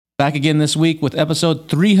Back again this week with episode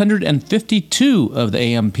 352 of the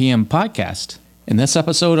AM/PM podcast. In this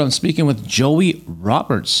episode, I'm speaking with Joie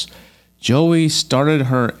Roberts. Joie started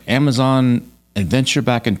her Amazon adventure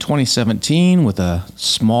back in 2017 with a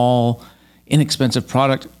small, inexpensive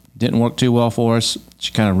product. Didn't work too well for us.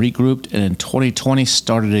 She kind of regrouped, and in 2020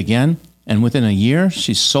 started again. And within a year,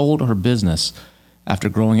 she sold her business after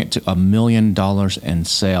growing it to $1 million in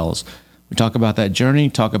sales. We talk about that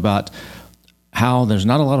journey, talk about how there's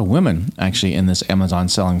not a lot of women actually in this Amazon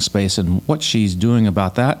selling space and what she's doing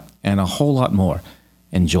about that, and a whole lot more.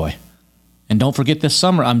 Enjoy. And don't forget, this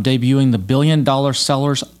summer, I'm debuting the $1 Billion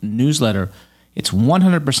Sellers newsletter. It's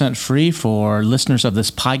 100% free for listeners of this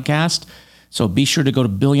podcast. So be sure to go to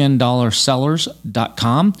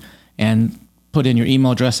 $1billionsellers.com and put in your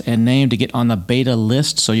email address and name to get on the beta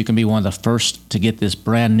list so you can be one of the first to get this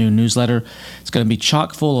brand new newsletter. It's going to be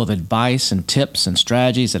chock full of advice and tips and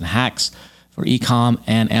strategies and hacks for e-com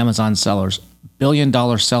and Amazon sellers.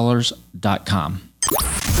 $1billionsellers.com.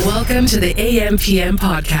 Welcome to the AM/PM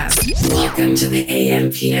podcast. Welcome to the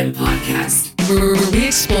AM/PM podcast, where we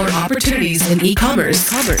explore opportunities in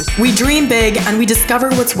e-commerce. We dream big and we discover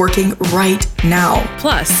what's working right now.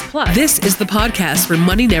 Plus, this is the podcast where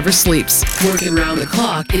money never sleeps, working around the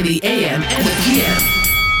clock in the AM and the PM.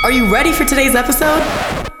 Are you ready for today's episode?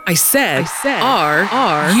 I said,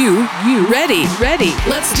 are you ready?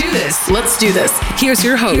 Let's do this. Here's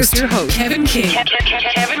your host, Kevin King.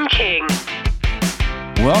 Kevin King.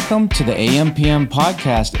 Welcome to the AM/PM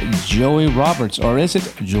podcast, Joie Roberts, or is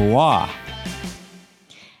it Joie?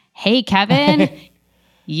 Hey, Kevin,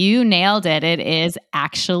 you nailed it. It is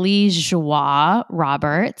actually Joie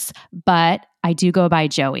Roberts, but I do go by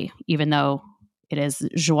Joie, even though it is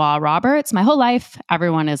Joie Roberts. My whole life,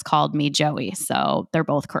 everyone has called me Joie, so they're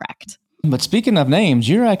both correct. But speaking of names,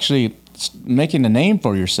 you're actually making a name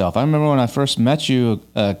for yourself. I remember when I first met you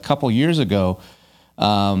a couple years ago.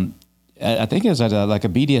 I think it was at a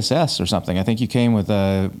BDSS or something. I think you came with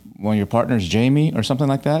one of your partners, Jamie, or something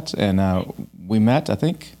like that, and we met, I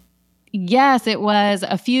think. Yes, it was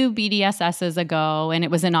a few BDSSs ago, and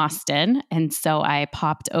it was in Austin. And so I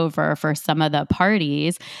popped over for some of the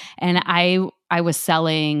parties, and I was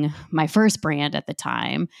selling my first brand at the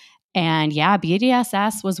time. And yeah,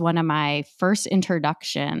 BDSS was one of my first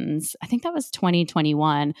introductions. I think that was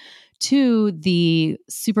 2021 to the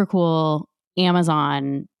super cool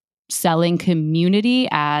Amazon selling community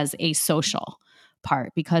as a social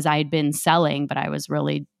part, because I'd been selling, but I was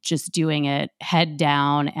really just doing it head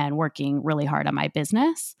down and working really hard on my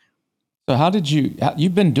business. So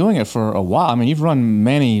you've been doing it for a while. I mean, you've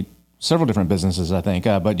run several different businesses, I think,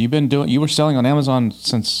 but you were selling on Amazon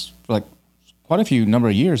since like quite a few number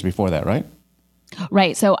of years before that, right?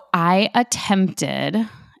 Right. So I attempted,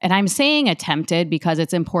 and I'm saying attempted because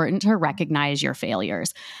it's important to recognize your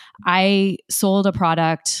failures. I sold a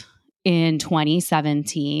product in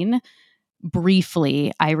 2017.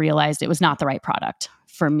 Briefly, I realized it was not the right product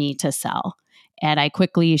for me to sell. And I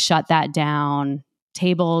quickly shut that down,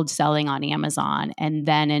 tabled selling on Amazon. And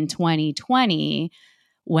then in 2020,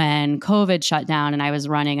 when COVID shut down and I was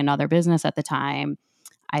running another business at the time,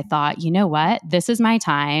 I thought, you know what? This is my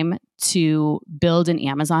time to build an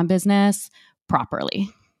Amazon business properly.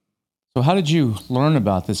 So how did you learn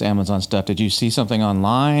about this Amazon stuff? Did you see something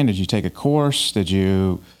online? Did you take a course? Did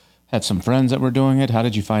you had some friends that were doing it? How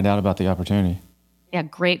did you find out about the opportunity? Yeah,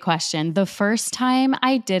 great question. The first time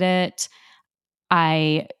I did it,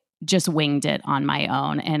 I just winged it on my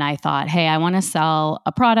own. And I thought, hey, I want to sell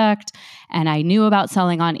a product. And I knew about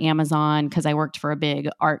selling on Amazon because I worked for a big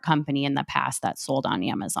art company in the past that sold on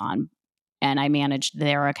Amazon. And I managed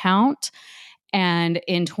their account. And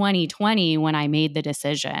in 2020, when I made the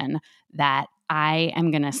decision that I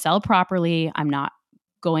am going to sell properly, I'm not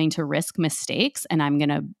going to risk mistakes, and I'm going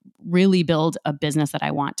to really build a business that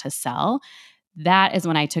I want to sell, that is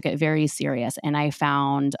when I took it very serious. And I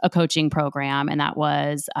found a coaching program, and that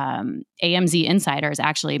was AMZ Insiders,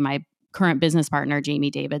 actually my current business partner,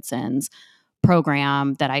 Jamie Davidson's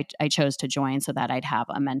program that I chose to join so that I'd have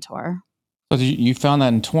a mentor. So you found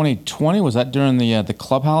that in 2020? Was that during the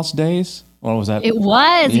Clubhouse days? Or was that? It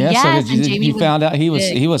was, yeah, yes. So you found out he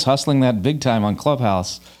was hustling that big time on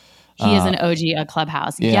Clubhouse. He is an OG at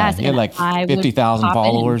Clubhouse. Yeah, yes. He had like 50,000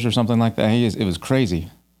 followers or something like that. It was crazy.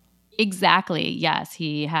 Exactly. Yes.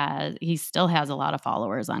 He still has a lot of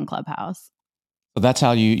followers on Clubhouse. So that's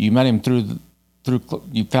how you met him through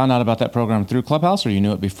you found out about that program through Clubhouse, or you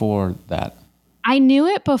knew it before that? I knew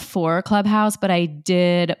it before Clubhouse, but I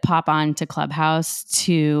did pop on to Clubhouse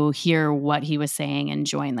to hear what he was saying and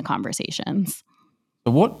join the conversations.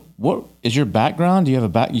 So what is your background? Do you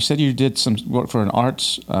have you said you did some work for an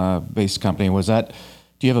arts based company. Was that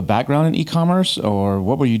Do you have a background in e-commerce, or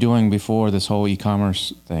what were you doing before this whole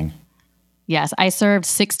e-commerce thing? Yes, I served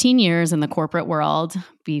 16 years in the corporate world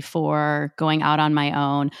before going out on my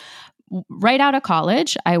own. Right out of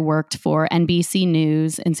college, I worked for NBC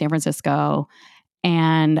News in San Francisco.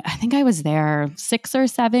 And I think I was there 6 or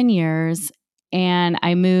 7 years. And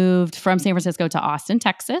I moved from San Francisco to Austin,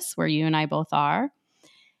 Texas, where you and I both are.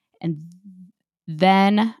 And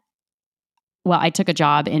then, well, I took a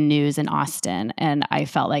job in news in Austin, and I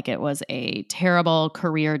felt like it was a terrible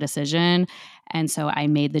career decision. And so I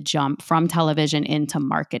made the jump from television into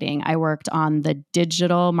marketing. I worked on the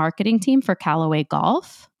digital marketing team for Callaway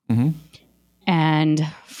Golf. Mm-hmm. And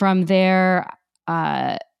from there,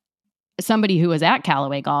 somebody who was at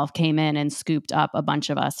Callaway Golf came in and scooped up a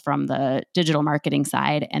bunch of us from the digital marketing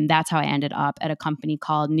side. And that's how I ended up at a company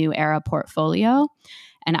called New Era Portfolio.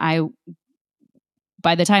 And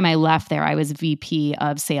by the time I left there, I was VP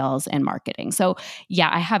of sales and marketing. So yeah,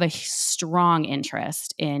 I have a strong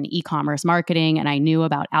interest in e-commerce marketing, and I knew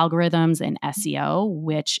about algorithms and SEO,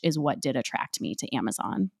 which is what did attract me to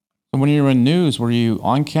Amazon. When you were in news, were you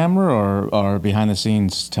on camera or behind the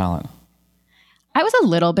scenes talent? I was a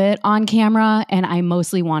little bit on camera, and I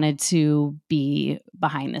mostly wanted to be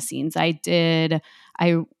behind the scenes. I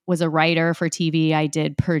was a writer for TV. I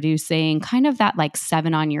did producing, kind of that like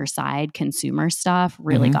 7 on your side consumer stuff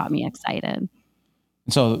really got me excited.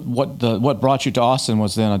 So what brought you to Austin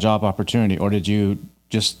was then a job opportunity, or did you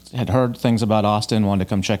just had heard things about Austin, wanted to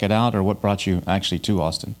come check it out, or what brought you actually to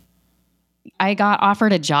Austin? I got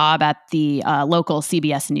offered a job at the local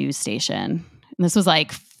CBS news station. And this was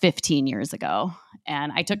like 15 years ago.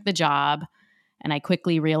 And I took the job, and I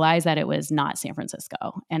quickly realized that it was not San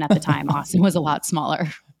Francisco. And at the time, Austin was a lot smaller.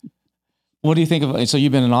 What do you think of, so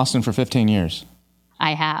you've been in Austin for 15 years?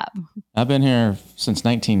 I have. I've been here since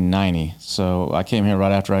 1990. So I came here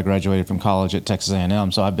right after I graduated from college at Texas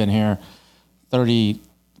A&M. So I've been here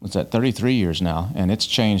 33 years now, and it's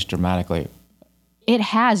changed dramatically. It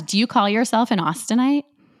has. Do you call yourself an Austinite?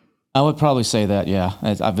 I would probably say that, yeah.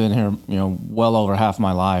 I've been here, well over half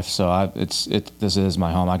my life. So this is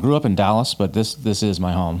my home. I grew up in Dallas, but this is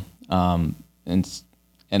my home. And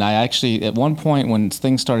I actually, at one point when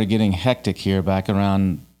things started getting hectic here back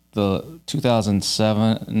around the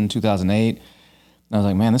 2007 and 2008, I was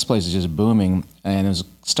like, man, this place is just booming. And it was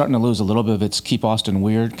starting to lose a little bit of its keep Austin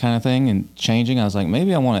weird kind of thing and changing. I was like,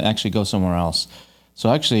 maybe I want to actually go somewhere else. So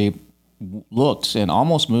I actually looked and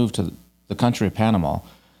almost moved to the country of Panama.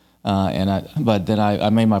 But then I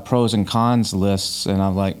made my pros and cons lists, and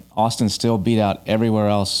I'm like, Austin still beat out everywhere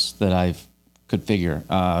else that I could figure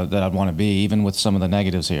that I'd want to be, even with some of the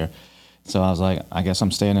negatives here. So I was like, I guess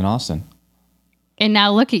I'm staying in Austin. And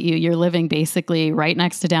now look at you. You're living basically right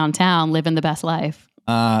next to downtown, living the best life.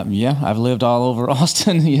 Yeah, I've lived all over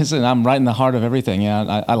Austin. Yes, and I'm right in the heart of everything.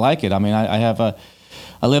 Yeah, I like it. I mean,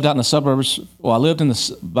 I lived out in the suburbs. Well, I lived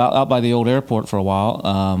out by the old airport for a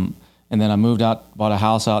while. And then I bought a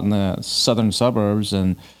house out in the southern suburbs,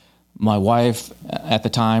 and my wife at the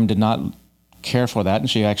time did not care for that, and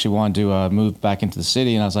she actually wanted to move back into the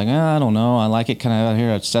city. And I was like, I don't know, I like it kind of out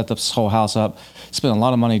here. I set this whole house up, spent a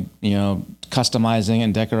lot of money, customizing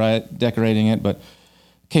and decorating it, but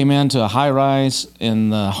came into a high rise in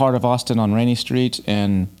the heart of Austin on Rainey Street,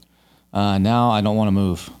 and now I don't want to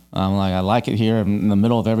move. I'm like, I like it here. I'm in the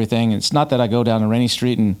middle of everything. It's not that I go down to Rainey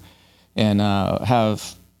Street and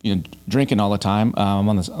have drinking all the time. I'm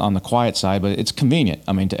on the quiet side, but it's convenient.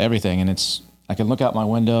 I mean, to everything, and I can look out my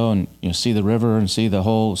window and see the river and see the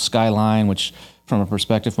whole skyline, which from a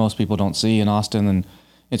perspective most people don't see in Austin, and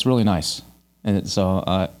it's really nice. And so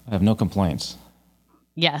I have no complaints.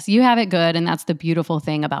 Yes, you have it good, and that's the beautiful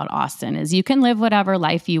thing about Austin is you can live whatever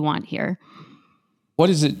life you want here.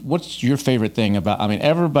 What's your favorite thing about? I mean,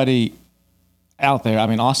 everybody out there. I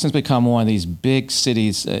mean, Austin's become one of these big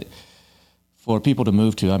cities for people to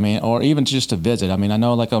move to. I mean, or even just to visit. I mean, I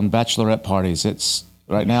know like on bachelorette parties, it's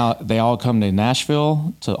right now they all come to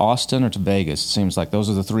Nashville, to Austin, or to Vegas. It seems like those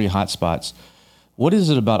are the 3 hot spots. What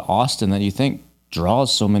is it about Austin that you think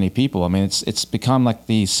draws so many people? I mean, it's become like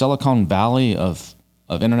the Silicon Valley of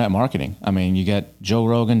internet marketing. I mean, you get Joe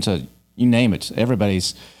Rogan to you name it.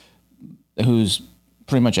 Who's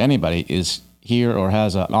pretty much anybody is here or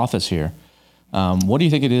has an office here. What do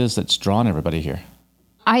you think it is that's drawn everybody here?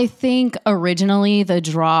 I think originally the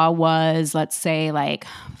draw was, let's say, like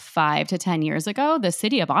 5 to 10 years ago, the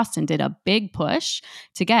city of Austin did a big push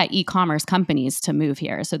to get e-commerce companies to move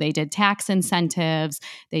here. So they did tax incentives,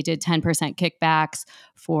 they did 10% kickbacks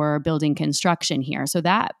for building construction here. So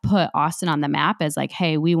that put Austin on the map as like,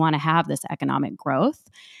 hey, we want to have this economic growth.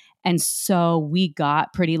 And so we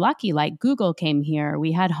got pretty lucky. Like Google came here,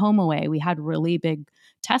 we had HomeAway, we had really big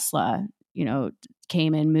Tesla,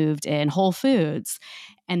 came and moved in, Whole Foods.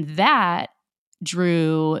 And that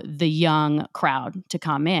drew the young crowd to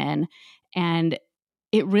come in. And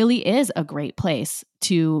it really is a great place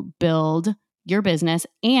to build your business,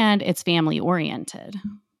 and it's family oriented.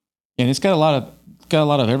 And it's got a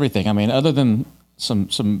lot of everything. I mean, other than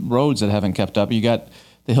some roads that haven't kept up, you got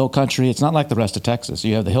the hill country. It's not like the rest of Texas.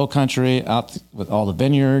 You have the hill country out with all the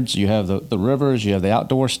vineyards. You have the rivers. You have the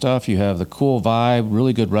outdoor stuff. You have the cool vibe,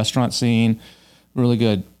 really good restaurant scene, really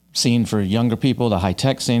good scene for younger people, the high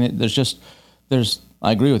tech scene.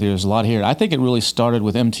 I agree with you. There's a lot here. I think it really started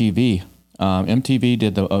with MTV. MTV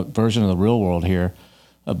did the version of the Real World here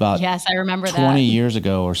about yes, I remember 20 years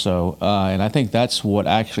ago or so. And I think that's what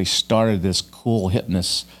actually started this cool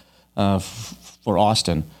hipness for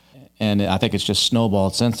Austin. And I think it's just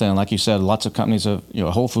snowballed since then. Like you said, lots of companies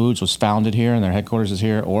Whole Foods was founded here and their headquarters is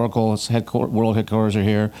here. Oracle's world headquarters are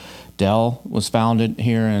here. Dell was founded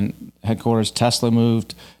here and headquarters. Tesla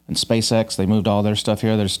moved, and SpaceX, they moved all their stuff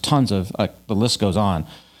here. There's tons of, the list goes on.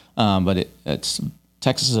 But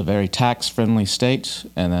Texas is a very tax-friendly state,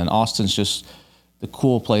 and then Austin's just the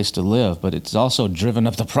cool place to live. But it's also driven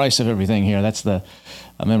up the price of everything here. I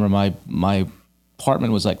remember my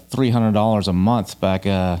apartment was like $300 a month back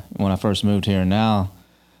when I first moved here. Now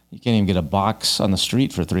you can't even get a box on the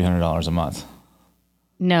street for $300 a month.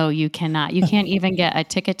 No, you cannot. You can't even get a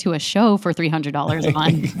ticket to a show for $300 a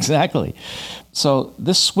month. Exactly. So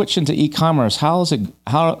this switch into e-commerce, how's it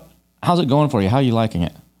going for you? How are you liking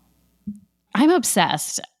it? I'm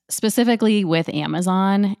obsessed, specifically with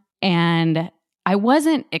Amazon. And I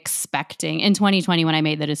wasn't expecting in 2020 when I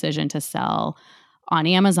made the decision to sell on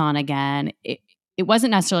Amazon again, it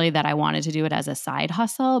wasn't necessarily that I wanted to do it as a side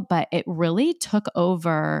hustle, but it really took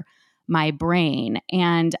over my brain.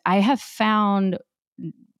 And I have found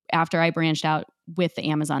after I branched out with the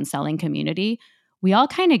Amazon selling community, we all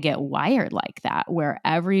kind of get wired like that, where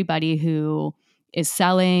everybody who is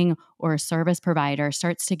selling or a service provider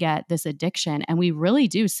starts to get this addiction. And we really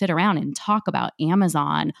do sit around and talk about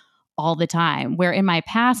Amazon all the time. Where in my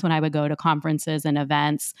past, when I would go to conferences and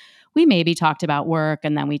events, we maybe talked about work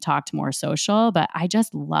and then we talked more social. But I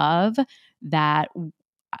just love that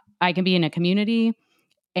I can be in a community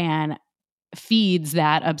and feeds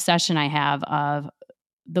that obsession I have of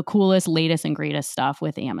the coolest, latest, and greatest stuff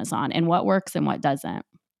with Amazon and what works and what doesn't.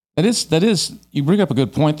 That is, you bring up a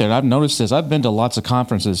good point there. I've noticed this. I've been to lots of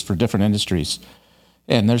conferences for different industries,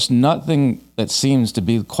 and there's nothing that seems to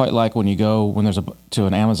be quite like when you go to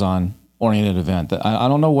an Amazon-oriented event. I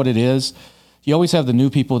don't know what it is. You always have the new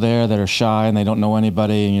people there that are shy and they don't know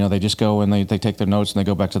anybody, and they just go and they take their notes and they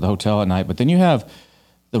go back to the hotel at night. But then you have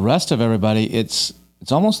the rest of everybody. It's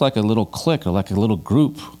almost like a little clique or like a little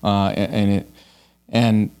group, and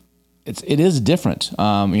it is different.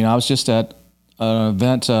 I was just at an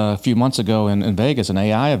event a few months ago in Vegas, an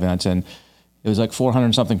AI event, and it was like 400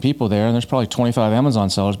 and something people there, and there's probably 25 Amazon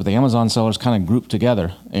sellers, but the Amazon sellers kind of grouped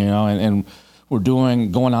together, and we're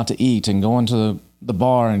going out to eat and going to the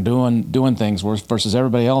bar and doing things, versus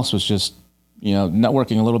everybody else was just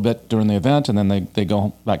networking a little bit during the event, and then they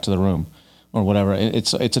go back to the room or whatever.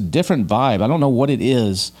 It's a different vibe. I don't know what it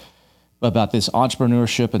is about this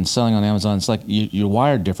entrepreneurship and selling on Amazon. It's like you're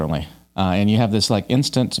wired differently, and you have this like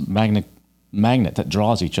instant magnet that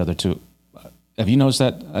draws each other to. Have you noticed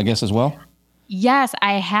that, I guess, as well? Yes,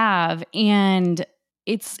 I have. And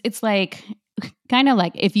it's like kind of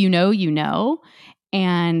like if you know.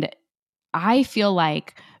 And I feel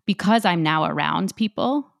like because I'm now around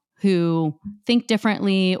people who think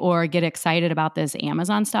differently or get excited about this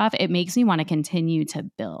Amazon stuff, it makes me want to continue to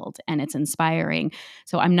build, and it's inspiring.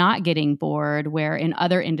 So I'm not getting bored, where in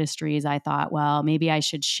other industries I thought, well, maybe I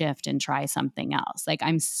should shift and try something else. Like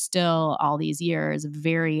I'm still all these years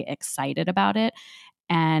very excited about it.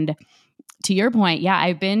 And to your point, yeah,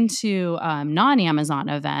 I've been to non-Amazon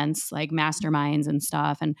events like masterminds and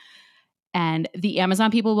stuff, and the Amazon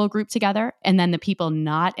people will group together, and then the people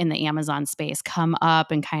not in the Amazon space come up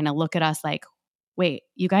and kind of look at us like, wait,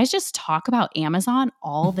 you guys just talk about Amazon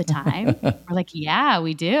all the time? We're like, yeah,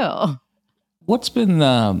 we do. What's been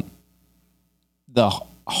the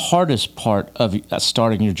hardest part of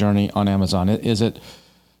starting your journey on Amazon? Is it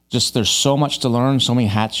just there's so much to learn, so many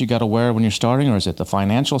hats you got to wear when you're starting, or is it the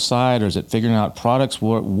financial side, or is it figuring out products?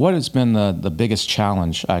 What has been the biggest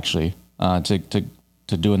challenge actually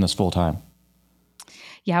to doing this full time?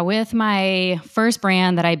 Yeah, with my first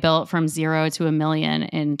brand that I built from 0 to $1 million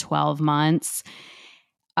in 12 months,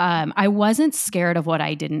 I wasn't scared of what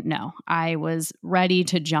I didn't know. I was ready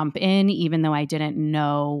to jump in, even though I didn't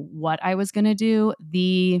know what I was going to do.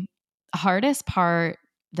 The hardest part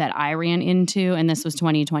that I ran into, and this was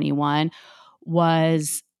 2021,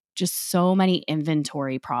 was just so many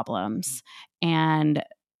inventory problems and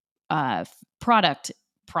product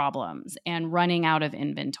problems and running out of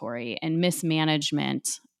inventory and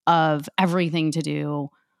mismanagement of everything to do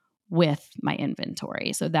with my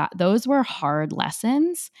inventory. So those were hard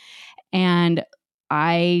lessons. And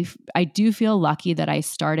I do feel lucky that I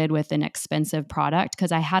started with an expensive product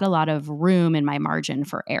because I had a lot of room in my margin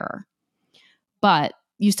for error. But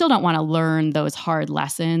you still don't want to learn those hard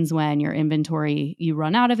lessons when you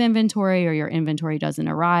run out of inventory or your inventory doesn't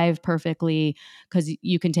arrive perfectly, because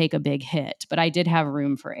you can take a big hit. But I did have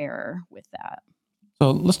room for error with that.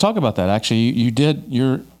 So let's talk about that. Actually, you did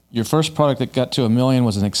your first product that got to $1 million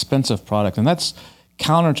was an expensive product, and that's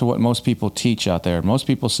counter to what most people teach out there. Most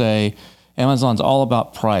people say Amazon's all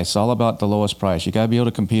about price, all about the lowest price. You got to be able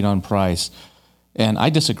to compete on price, and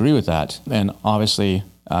I disagree with that. And obviously,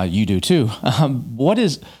 you do too.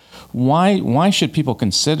 Why should people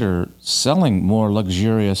consider selling more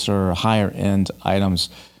luxurious or higher end items?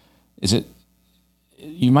 Is it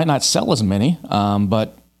you might not sell as many,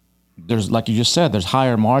 but there's, like you just said, there's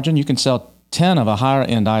higher margin. You can sell 10 of a higher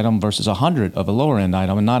end item versus 100 of a lower end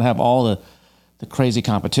item and not have all the crazy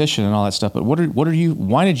competition and all that stuff. But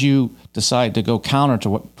why did you decide to go counter to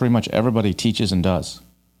what pretty much everybody teaches and does?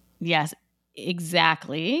 Yes,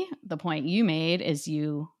 exactly. The point you made is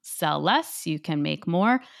you sell less, you can make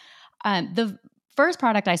more. The first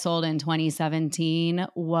product I sold in 2017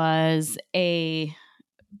 was a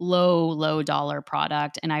low dollar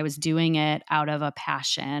product, and I was doing it out of a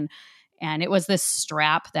passion. And it was this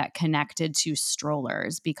strap that connected to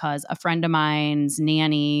strollers because a friend of mine's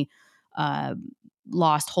nanny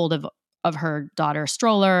lost hold of her daughter's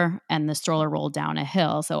stroller, and the stroller rolled down a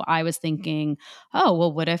hill. So I was thinking, oh,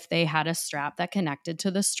 well, what if they had a strap that connected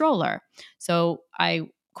to the stroller? So I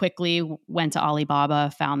quickly went to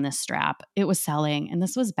Alibaba, found this strap. It was selling, and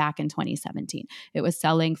this was back in 2017. It was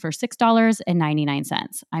selling for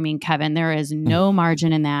 $6.99. I mean, Kevin, there is no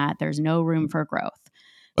margin in that. There's no room for growth.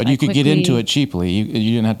 But So you could get into it cheaply. You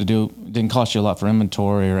didn't have to it didn't cost you a lot for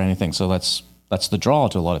inventory or anything. So that's the draw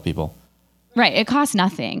to a lot of people. Right. It costs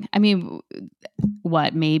nothing. I mean,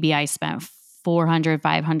 maybe I spent $400,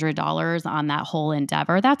 $500 on that whole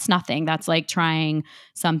endeavor. That's nothing. That's like trying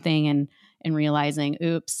something and realizing,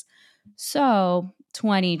 oops. So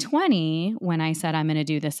 2020, when I said I'm going to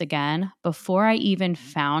do this again, before I even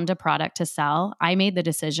found a product to sell, I made the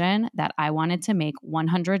decision that I wanted to make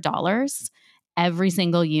 $100 every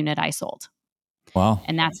single unit I sold. Wow.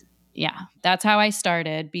 And that's how I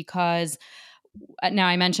started, because now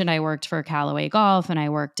I mentioned I worked for Callaway Golf and I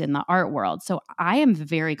worked in the art world. So I am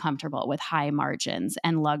very comfortable with high margins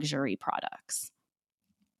and luxury products.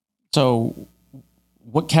 So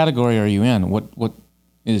what category are you in? What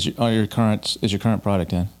is your current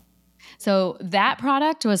product in? So that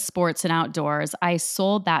product was sports and outdoors. I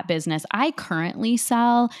sold that business. I currently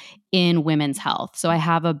sell in women's health. So I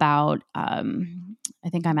have about, I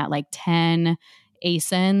think I'm at like 10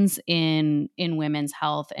 ASINs in women's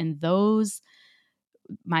health. And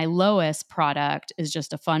my lowest product is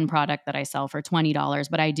just a fun product that I sell for $20,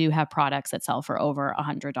 but I do have products that sell for over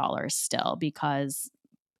 $100 still, because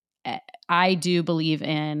I do believe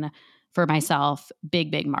in, for myself,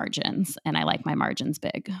 big margins, and I like my margins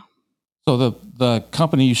big. So the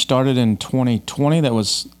company you started in 2020 that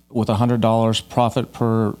was with $100 profit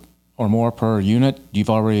per or more per unit, you've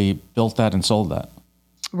already built that and sold that.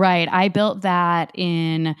 Right. I built that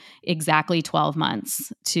in exactly 12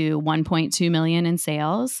 months to 1.2 million in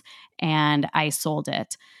sales, and I sold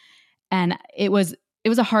it. And it was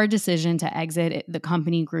a hard decision to exit. The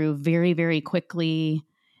company grew very, very quickly,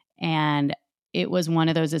 and it was one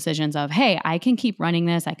of those decisions of, hey, I can keep running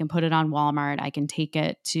this. I can put it on Walmart. I can take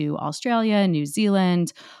it to Australia, New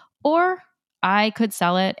Zealand, or I could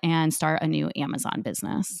sell it and start a new Amazon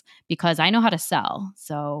business, because I know how to sell.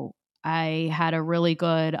 So I had a really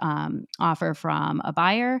good offer from a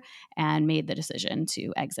buyer and made the decision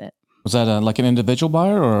to exit. Was that like an individual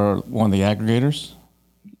buyer or one of the aggregators?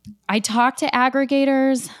 I talked to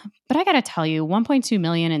aggregators, but I got to tell you, 1.2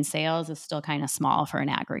 million in sales is still kind of small for an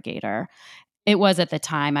aggregator. It was at the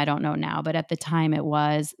time. I don't know now, but at the time it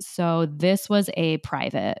was. So this was a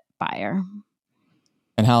private buyer.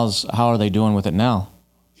 And how are they doing with it now?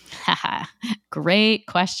 Great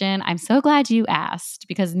question. I'm so glad you asked,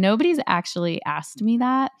 because nobody's actually asked me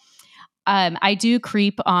that. I do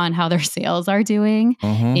creep on how their sales are doing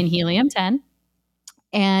in Helium 10,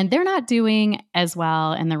 and they're not doing as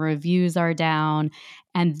well, and the reviews are down.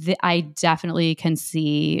 And I definitely can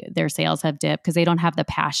see their sales have dipped because they don't have the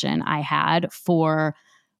passion I had for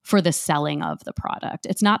the selling of the product.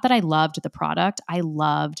 It's not that I loved the product. I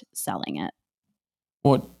loved selling it.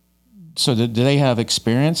 What So did they have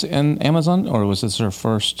experience in Amazon, or was this their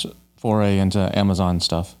first foray into Amazon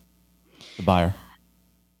stuff, the buyer?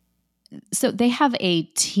 So they have a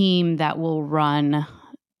team that will run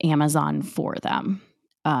Amazon for them.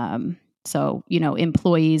 So,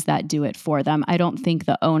 employees that do it for them. I don't think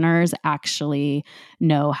the owners actually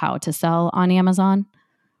know how to sell on Amazon.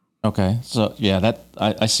 Okay. So yeah,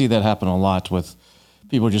 I see that happen a lot with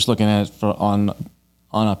people just looking at it on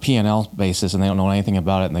a P&L basis, and they don't know anything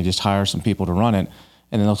about it, and they just hire some people to run it.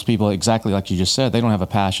 And then those people, exactly like you just said, they don't have a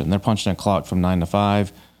passion. They're punching a clock from 9 to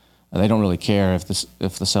 5. They don't really care if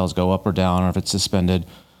the sales go up or down or if it's suspended.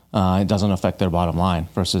 It doesn't affect their bottom line.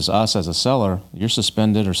 Versus us as a seller, you're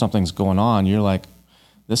suspended or something's going on. You're like,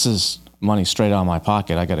 this is money straight out of my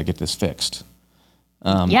pocket. I got to get this fixed.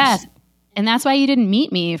 Yes. And that's why you didn't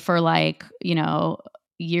meet me for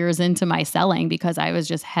years into my selling, because I was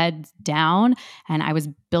just heads down and I was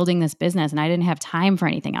building this business and I didn't have time for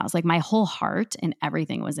anything else. Like my whole heart and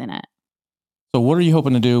everything was in it. So what are you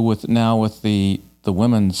hoping to do with the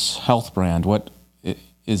women's health brand? What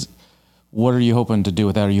are you hoping to do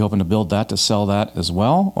with that? Are you hoping to build that to sell that as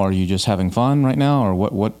well? Or are you just having fun right now? Or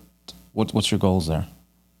what's your goals there?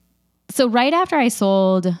 So right after I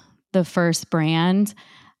sold the first brand,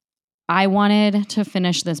 I wanted to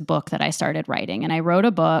finish this book that I started writing. And I wrote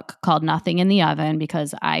a book called Nothing in the Oven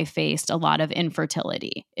because I faced a lot of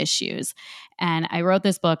infertility issues. And I wrote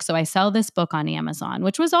this book. So I sell this book on Amazon,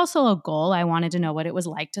 which was also a goal. I wanted to know what it was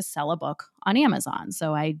like to sell a book on Amazon.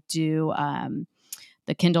 So I do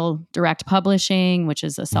the Kindle Direct Publishing, which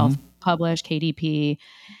is a self-published KDP.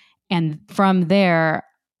 And from there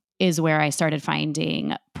is where I started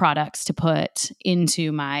finding products to put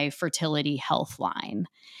into my fertility health line.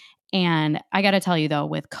 And I got to tell you, though,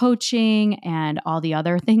 with coaching and all the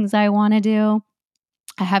other things I want to do,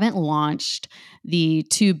 I haven't launched the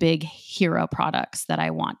 2 big hero products that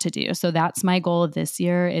I want to do. So that's my goal this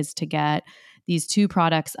year, is to get these 2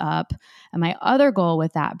 products up. And my other goal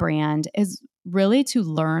with that brand is really to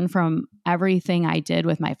learn from everything I did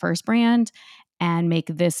with my first brand and make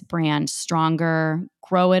this brand stronger,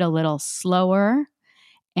 grow it a little slower,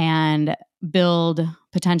 and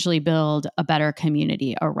potentially build a better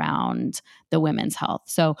community around the women's health.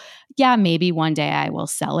 So yeah, maybe one day I will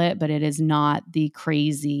sell it, but it is not the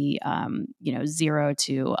crazy, 0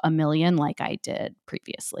 to $1 million like I did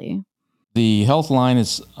previously. The health line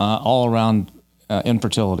is all around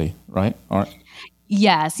infertility, right?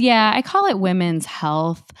 Yes. Yeah. I call it women's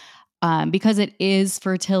health. Because it is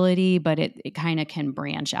fertility, but it kind of can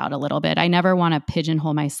branch out a little bit. I never want to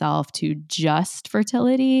pigeonhole myself to just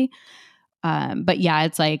fertility. But yeah,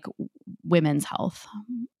 it's like women's health.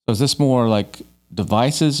 So is this more like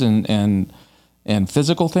devices and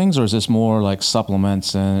physical things, or is this more like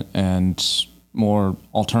supplements and more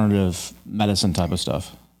alternative medicine type of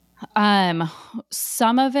stuff?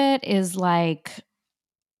 Some of it is like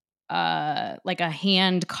a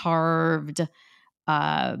hand carved,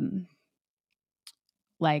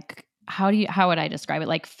 like how would I describe it?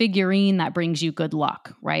 Like figurine that brings you good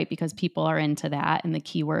luck, right? Because people are into that and the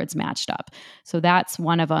keywords matched up. So that's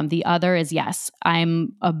one of them. The other is, yes,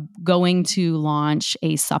 I'm going to launch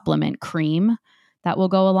a supplement cream that will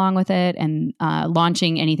go along with it. And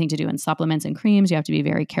launching anything to do in supplements and creams, you have to be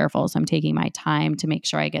very careful. So I'm taking my time to make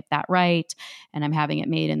sure I get that right. And I'm having it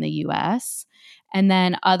made in the US. And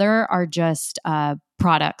then other are just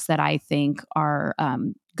products that I think are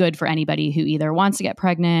good for anybody who either wants to get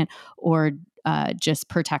pregnant or just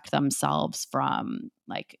protect themselves from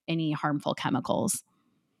like any harmful chemicals.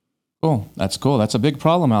 Cool. That's cool. That's a big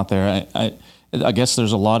problem out there. I guess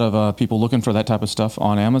there's a lot of people looking for that type of stuff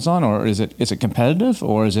on Amazon, or is it competitive,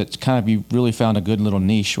 or is it kind of, you really found a good little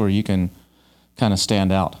niche where you can kind of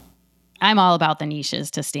stand out? I'm all about the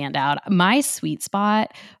niches to stand out. My sweet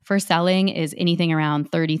spot for selling is anything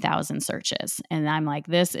around 30,000 searches. And I'm like,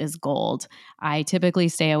 this is gold. I typically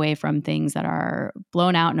stay away from things that are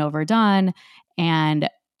blown out and overdone. And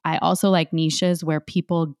I also like niches where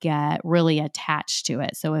people get really attached to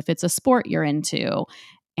it. So if it's a sport you're into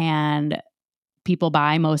and people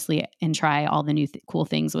buy mostly and try all the new cool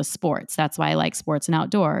things with sports, that's why I like sports and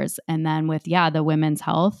outdoors. And then with, the women's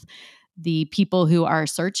health, the people who are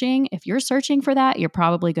searching, if you're searching for that, you're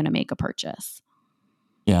probably going to make a purchase.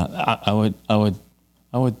 Yeah, I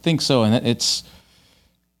would think so. And it's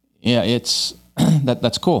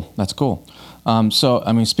that's cool. That's cool. So,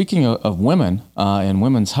 I mean, speaking of women and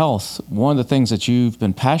women's health, one of the things that you've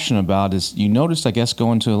been passionate about is, you noticed, I guess,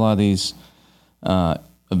 going to a lot of these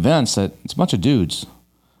events, that it's a bunch of dudes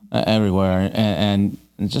everywhere, and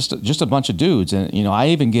just a bunch of dudes. And, I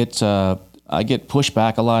even get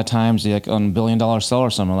pushback a lot of times, like on $1 Billion Seller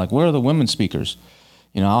Summit, like, where are the women speakers?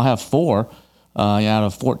 I'll have 4 out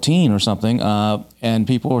of 14 or something. And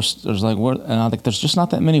people are there's like, and I think there's just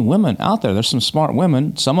not that many women out there. There's some smart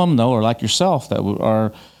women. Some of them though are like yourself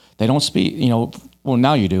that they don't speak. Well,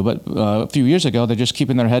 now you do, but a few years ago they're just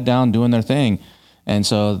keeping their head down, doing their thing, and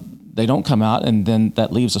so they don't come out, and then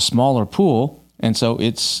that leaves a smaller pool. And so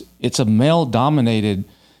it's a male-dominated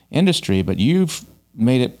industry, but you've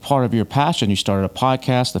made it part of your passion. You started a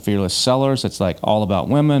podcast, The Fearless Sellers. It's like all about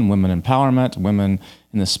women empowerment, women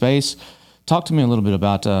in the space. Talk to me a little bit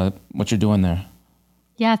about what you're doing there.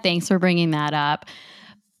 Yeah, thanks for bringing that up.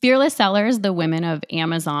 Fearless Sellers, the Women of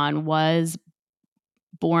Amazon, was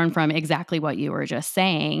born from exactly what you were just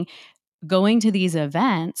saying. Going to these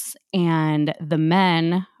events, and the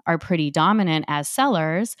men are pretty dominant as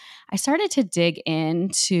sellers, I started to dig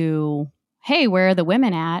into, hey, where are the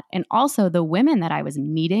women at? And also the women that I was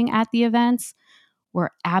meeting at the events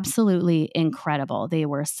were absolutely incredible. They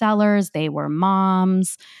were sellers, they were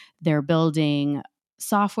moms, they're building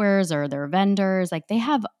softwares or they're vendors. Like, they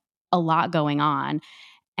have a lot going on.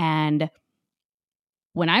 And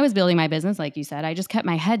when I was building my business, like you said, I just kept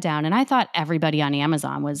my head down, and I thought everybody on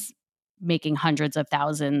Amazon was making hundreds of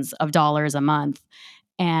thousands of dollars a month.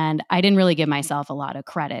 And I didn't really give myself a lot of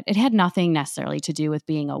credit. It had nothing necessarily to do with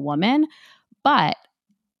being a woman, but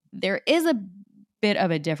there is a bit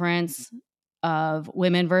of a difference of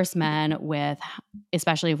women versus men with,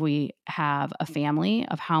 especially if we have a family,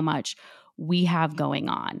 of how much we have going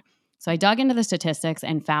on. So I dug into the statistics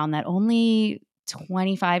and found that only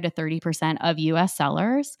 25 to 30% of US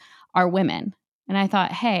sellers are women. And I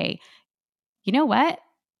thought, hey, you know what?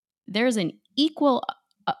 There's an equal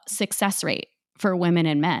success rate for women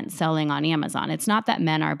and men selling on Amazon. It's not that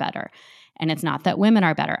men are better, and it's not that women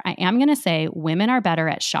are better. I am going to say women are better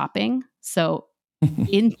at shopping. So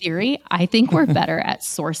in theory, I think we're better at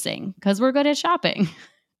sourcing because we're good at shopping.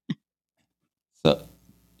 So,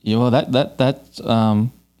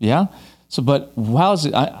 yeah. So, but how is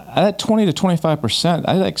it? That 20 to 25%,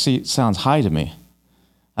 that actually sounds high to me.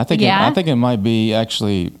 I think it might be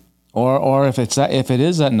actually, or if it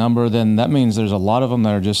is that number, then that means there's a lot of them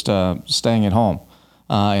that are just staying at home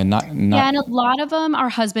and not. Yeah, and a lot of them are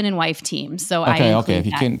husband and wife teams. So okay. If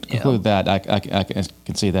you can include that, I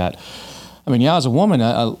can see that. I mean, yeah, as a woman,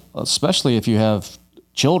 especially if you have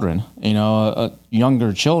children,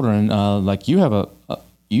 younger children, like you have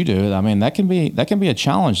you do. I mean, that can be a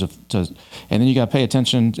challenge and then you got to pay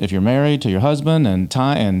attention if you're married to your husband and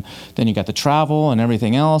time, and then you got the travel and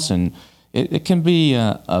everything else, and it can be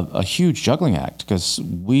a huge juggling act because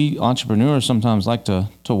we entrepreneurs sometimes like to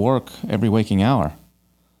work every waking hour.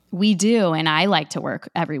 We do. And I like to work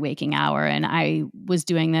every waking hour. And I was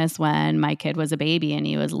doing this when my kid was a baby and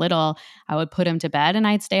he was little. I would put him to bed and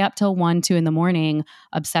I'd stay up till 1, 2 in the morning,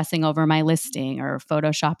 obsessing over my listing or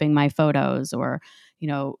photoshopping my photos or,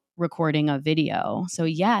 recording a video. So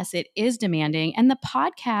yes, it is demanding. And the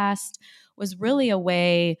podcast was really a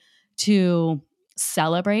way to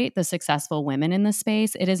celebrate the successful women in the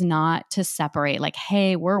space. It is not to separate like,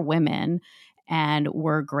 hey, we're women and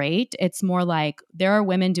we're great. It's more like there are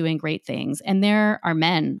women doing great things and there are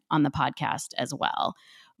men on the podcast as well.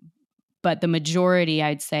 But the majority,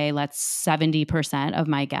 I'd say, 70% of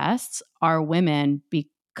my guests are women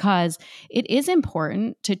because it is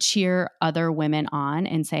important to cheer other women on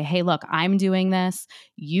and say, hey, look, I'm doing this.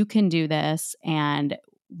 You can do this. And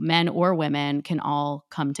men or women can all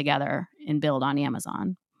come together and build on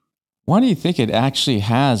Amazon. Why do you think it actually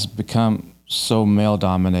has become so male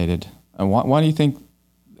dominated? And why do you think?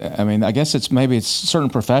 I mean, I guess it's certain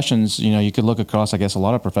professions. You could look across, I guess, a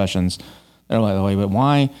lot of professions that are that way. But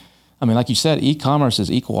why? I mean, like you said, e-commerce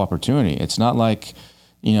is equal opportunity. It's not like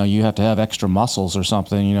you have to have extra muscles or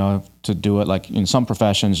something, to do it. Like in some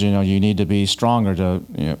professions, you need to be stronger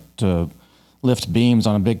to lift beams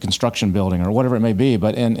on a big construction building or whatever it may be.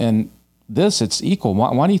 But in this, it's equal.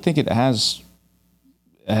 Why do you think it has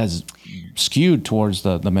skewed towards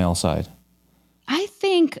the male side? I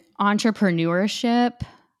think entrepreneurship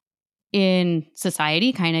in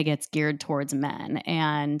society kind of gets geared towards men,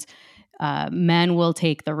 and men will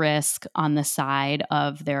take the risk on the side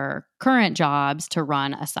of their current jobs to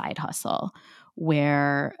run a side hustle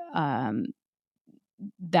where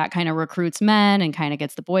that kind of recruits men and kind of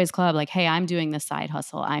gets the boys club like, hey, I'm doing this side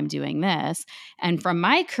hustle, I'm doing this. And from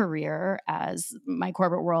my career as my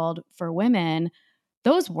corporate world for women,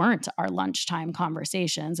 those weren't our lunchtime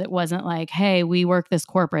conversations. It wasn't like, hey, we work this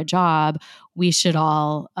corporate job, we should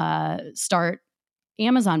all start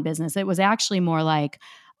Amazon business. It was actually more like,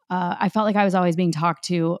 I felt like I was always being talked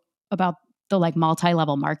to about the like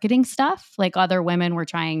multi-level marketing stuff. Like other women were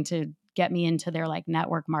trying to get me into their like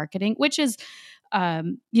network marketing, which is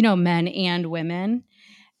men and women.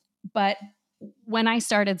 But when I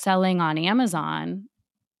started selling on Amazon,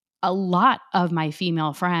 a lot of my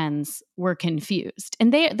female friends were confused,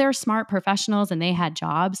 and they're smart professionals and they had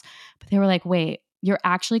jobs, but they were like, wait, you're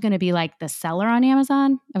actually going to be like the seller on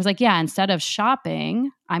Amazon? I was like, yeah, instead of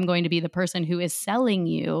shopping, I'm going to be the person who is selling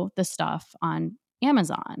you the stuff on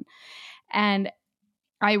Amazon. And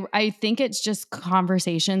I think it's just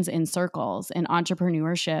conversations in circles, and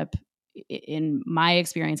entrepreneurship in my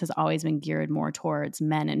experience has always been geared more towards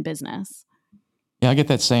men in business. Yeah, I get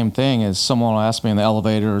that same thing as someone will ask me in the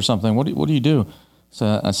elevator or something, what do you do?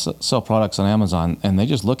 So I sell products on Amazon, and they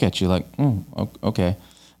just look at you like, okay.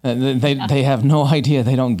 And they have no idea.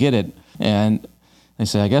 They don't get it. And they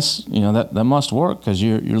say, I guess, that must work because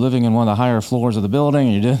you're living in one of the higher floors of the building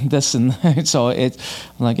and you're doing this and that. So I'm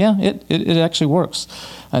like, yeah, it actually works.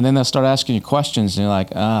 And then they'll start asking you questions and you're like,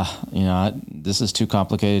 this is too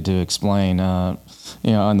complicated to explain,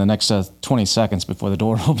 in the next 20 seconds before the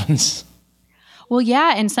door opens. Well,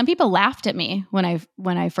 yeah, and some people laughed at me when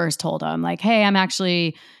I first told them, like, "Hey, I'm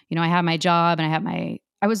actually, I have my job and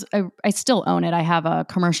I still own it. I have a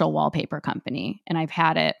commercial wallpaper company, and I've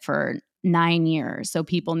had it for 9 years. So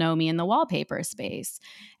people know me in the wallpaper space.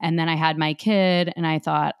 And then I had my kid, and I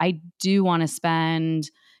thought I do want to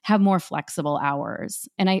have more flexible hours.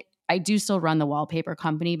 And I do still run the wallpaper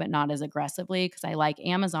company, but not as aggressively because I like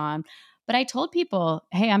Amazon. But I told people,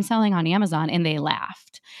 hey, I'm selling on Amazon, and they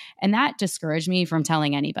laughed. And that discouraged me from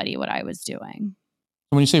telling anybody what I was doing.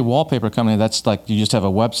 When you say wallpaper company, that's like you just have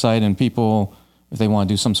a website and people, if they want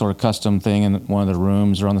to do some sort of custom thing in one of the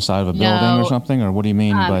rooms or on the side of a building or something? Or what do you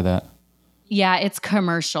mean by that? Yeah, it's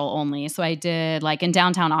commercial only. So I did, like in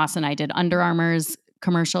downtown Austin, I did Under Armour's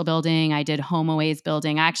commercial building. I did HomeAway's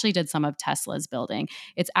building. I actually did some of Tesla's building.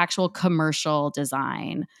 It's actual commercial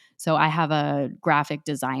design. So I have a graphic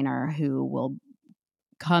designer who will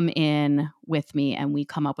come in with me and we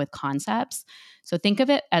come up with concepts. So think of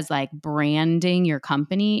it as like branding your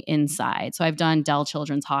company inside. So I've done Dell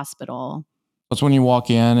Children's Hospital. It's when you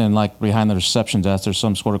walk in and like behind the reception desk, there's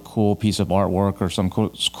some sort of cool piece of artwork or some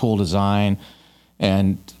cool design,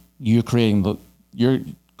 and you're creating with your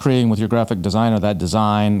graphic designer that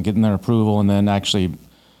design, getting their approval, and then actually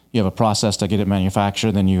you have a process to get it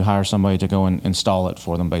manufactured. Then you hire somebody to go and install it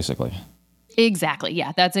for them, basically. Exactly.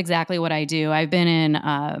 Yeah, that's exactly what I do. I've been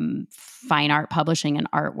in fine art publishing and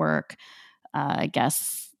artwork, I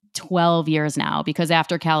guess 12 years now, because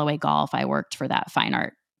after Callaway Golf, I worked for that fine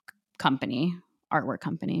art company, artwork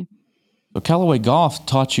company. So Callaway Golf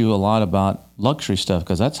taught you a lot about luxury stuff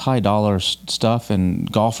because that's high dollar stuff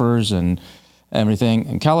and golfers and everything.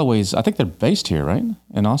 And Callaway's, I think they're based here, right?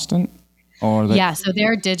 In Austin? Yeah, so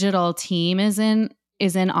their digital team is in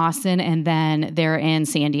Austin, and then they're in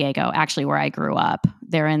San Diego, actually where I grew up.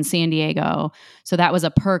 They're in San Diego. So that was a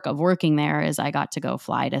perk of working there, is I got to go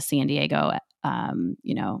fly to San Diego,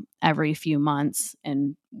 every few months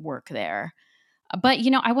and work there. But,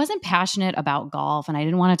 I wasn't passionate about golf, and I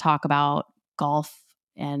didn't want to talk about golf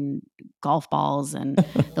and golf balls and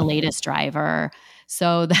the latest driver.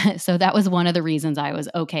 So that was one of the reasons I was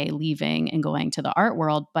okay leaving and going to the art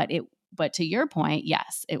world. But to your point,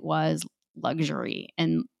 yes, it was luxury,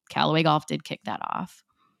 and Callaway Golf did kick that off.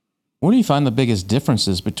 What do you find the biggest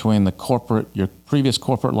differences between your previous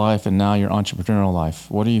corporate life and now your entrepreneurial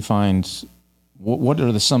life? What do you find? What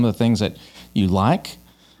are some of the things that you like?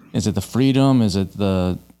 Is it the freedom? Is it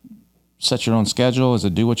the set your own schedule? Is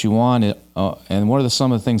it do what you want? And what are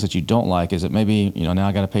some of the things that you don't like? Is it maybe, now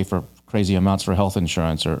I got to pay for crazy amounts for health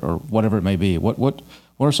insurance or whatever it may be? What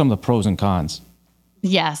are some of the pros and cons?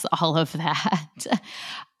 Yes, all of that.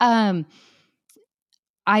 I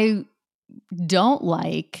don't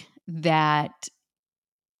like that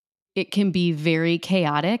it can be very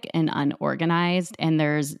chaotic and unorganized, and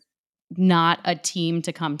there's not a team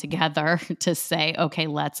to come together to say, okay,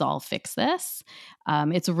 let's all fix this.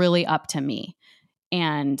 It's really up to me.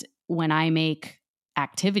 And when I make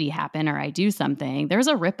activity happen or I do something, there's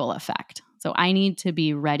a ripple effect. So I need to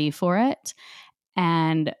be ready for it.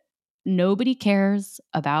 And nobody cares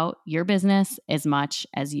about your business as much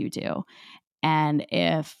as you do. And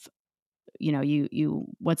if, you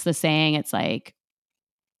what's the saying? It's like,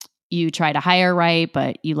 you try to hire right,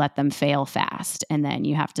 but you let them fail fast. And then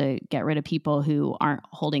you have to get rid of people who aren't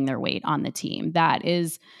holding their weight on the team. That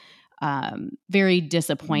is very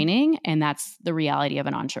disappointing. And that's the reality of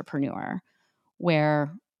an entrepreneur,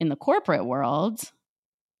 where in the corporate world,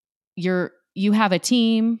 you're you have a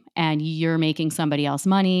team and you're making somebody else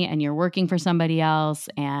money and you're working for somebody else,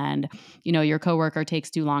 and your coworker takes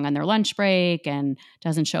too long on their lunch break and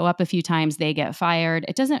doesn't show up a few times, they get fired.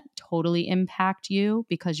 It doesn't totally impact you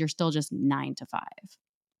because you're still just 9 to 5.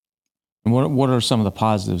 And what are some of the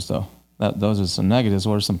positives though? Those are some negatives.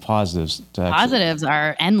 What are some positives? Positives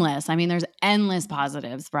are endless. I mean, there's endless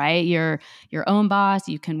positives, right? You're your own boss.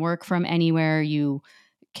 You can work from anywhere. You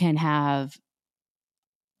can have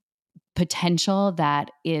potential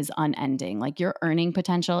that is unending. Like your earning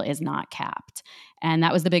potential is not capped. And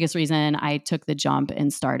that was the biggest reason I took the jump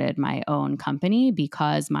and started my own company,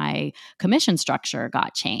 because my commission structure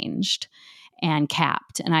got changed and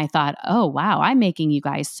capped. And I thought, oh, wow, I'm making you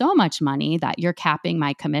guys so much money that you're capping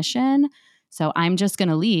my commission. So I'm just going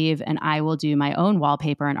to leave and I will do my own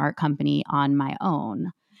wallpaper and art company on my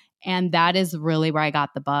own. And that is really where I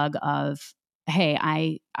got the bug of, hey,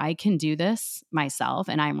 I can do this myself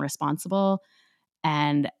and I'm responsible,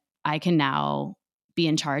 and I can now be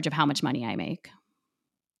in charge of how much money I make.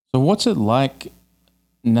 So what's it like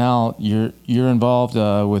now? You're involved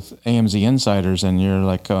with AMZ Insiders, and you're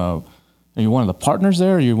like, are you one of the partners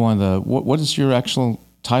there? Are you one of the what is your actual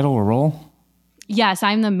title or role? Yes,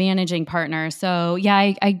 I'm the managing partner. So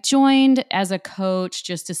yeah, I joined as a coach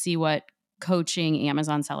just to see what coaching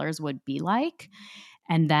Amazon sellers would be like.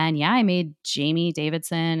 And then, yeah, I made Jamie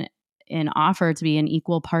Davidson an offer to be an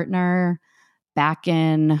equal partner back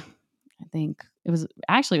in, I think it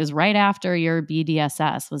was right after your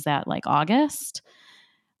BDSS. Was that like August?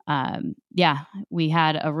 Yeah, we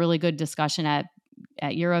had a really good discussion at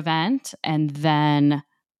your event. And then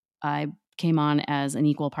I came on as an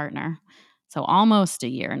equal partner. So almost a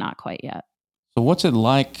year, not quite yet. So what's it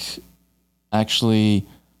like actually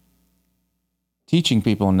teaching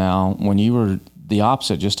people now when you were the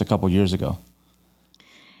opposite just a couple years ago?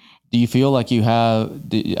 Do you feel like you have,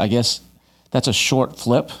 I guess that's a short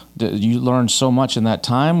flip. Did you learn so much in that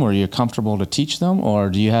time where you're comfortable to teach them? Or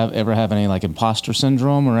do you ever have any like imposter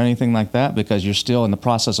syndrome or anything like that because you're still in the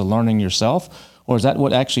process of learning yourself? Or is that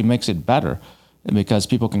what actually makes it better? Because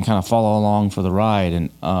people can kind of follow along for the ride, and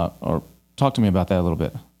or talk to me about that a little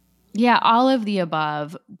bit. Yeah, all of the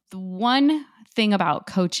above. The one thing about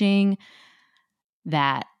coaching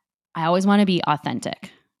that I always want to be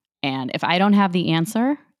authentic. And if I don't have the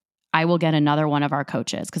answer, I will get another one of our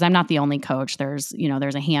coaches, because I'm not the only coach. There's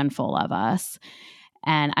a handful of us.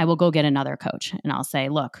 And I will go get another coach and I'll say,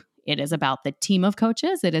 look, it is about the team of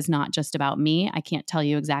coaches. It is not just about me. I can't tell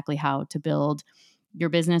you exactly how to build your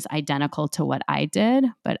business identical to what I did,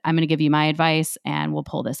 but I'm going to give you my advice and we'll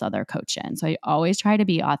pull this other coach in. So I always try to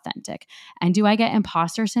be authentic. And do I get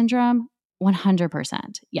imposter syndrome?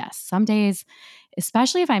 100%. Yes. Some days,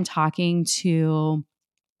 especially if I'm talking to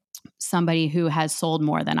somebody who has sold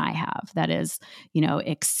more than I have, that is,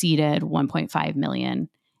 exceeded 1.5 million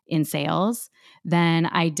in sales, then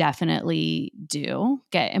I definitely do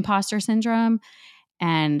get imposter syndrome.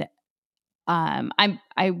 And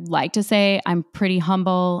I like to say I'm pretty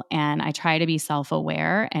humble and I try to be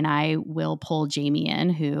self-aware, and I will pull Jamie in,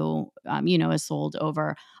 who, has sold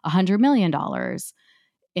over $100 million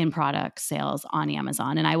in product sales on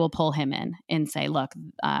Amazon. And I will pull him in and say, look,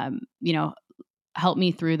 help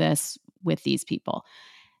me through this with these people.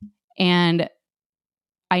 And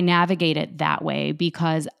I navigate it that way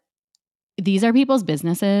because these are people's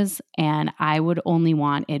businesses, and I would only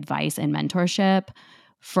want advice and mentorship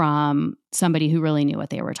from somebody who really knew what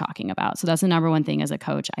they were talking about. So that's the number one thing as a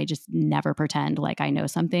coach. I just never pretend like I know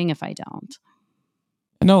something if I don't.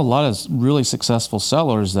 I know a lot of really successful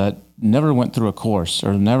sellers that never went through a course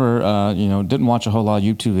or never, didn't watch a whole lot of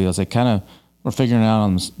YouTube videos. They kind of were figuring it out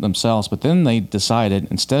on themselves, but then they decided,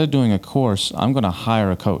 instead of doing a course, I'm going to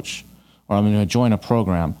hire a coach, or I'm going to join a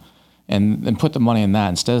program and put the money in that.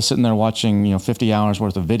 Instead of sitting there watching, 50 hours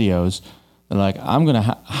worth of videos, they're like, I'm going to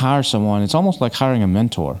hire someone. It's almost like hiring a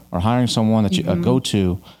mentor or hiring someone that you a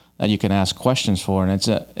go-to that you can ask questions for. And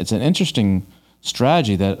it's an interesting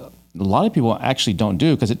strategy that a lot of people actually don't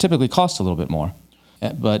do because it typically costs a little bit more.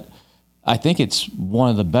 But I think it's one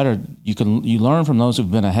of the better. You learn from those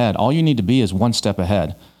who've been ahead. All you need to be is one step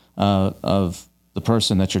ahead of the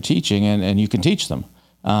person that you're teaching, and you can teach them.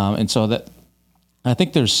 And so that I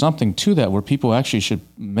think there's something to that where people actually should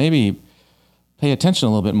maybe pay attention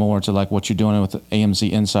a little bit more to like what you're doing with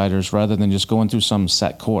AMZ Insiders rather than just going through some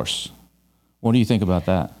set course. What do you think about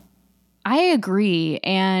that? I agree.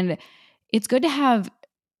 And it's good to have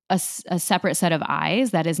a separate set of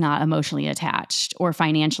eyes that is not emotionally attached or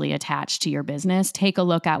financially attached to your business, take a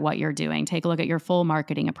look at what you're doing. Take a look at your full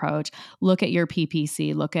marketing approach. Look at your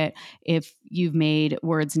PPC. Look at if you've made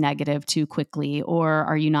words negative too quickly, or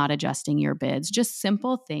are you not adjusting your bids? Just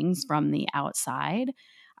simple things from the outside,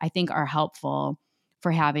 I think, are helpful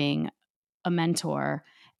for having a mentor.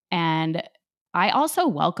 And I also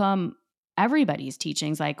welcome everybody's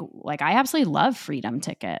teachings. Like I absolutely love Freedom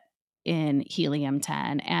Ticket in Helium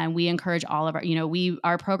 10, and we encourage all of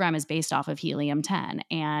our program is based off of Helium 10,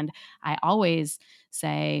 and I always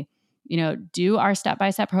say, do our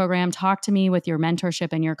step-by-step program, talk to me with your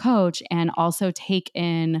mentorship and your coach, and also take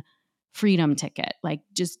in Freedom Ticket. Like,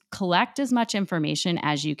 just collect as much information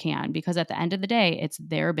as you can, because at the end of the day, it's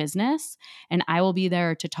their business, and I will be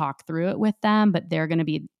there to talk through it with them, but they're going to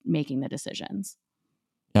be making the decisions.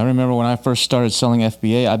 I remember when I first started selling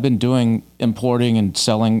FBA, I've been doing importing and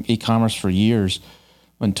selling e-commerce for years.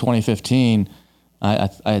 In 2015, I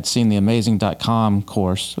had seen the amazing.com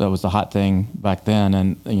course. That was the hot thing back then.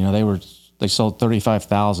 And, they sold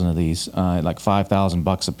 35,000 of these, like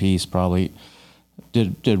 $5,000 a piece, probably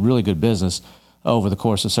did really good business over the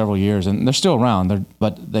course of several years. And they're still around,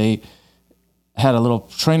 but they had a little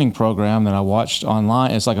training program that I watched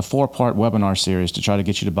online. It's like a 4-part webinar series to try to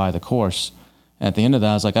get you to buy the course. At the end of that,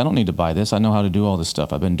 I was like, I don't need to buy this. I know how to do all this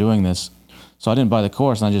stuff. I've been doing this. So I didn't buy the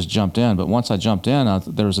course, and I just jumped in. But once I jumped in,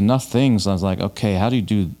 there was enough things. I was like, okay, how do you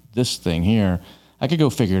do this thing here? I could go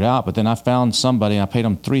figure it out. But then I found somebody, and I paid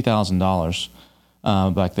them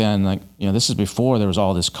 $3,000 back then. This is before there was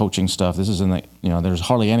all this coaching stuff. This is in there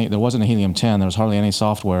wasn't a Helium 10. There was hardly any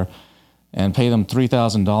software. And pay them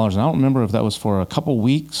 $3,000. And I don't remember if that was for a couple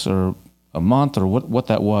weeks or a month or what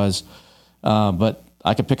that was. But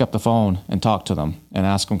I could pick up the phone and talk to them and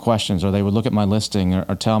ask them questions, or they would look at my listing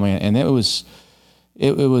or tell me. And it was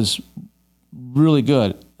really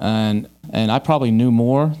good. And I probably knew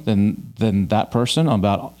more than that person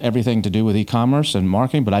about everything to do with e-commerce and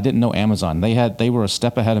marketing, but I didn't know Amazon. They were a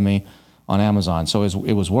step ahead of me on Amazon. So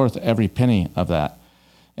it was worth every penny of that.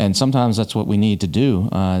 And sometimes that's what we need to do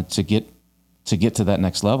to get to that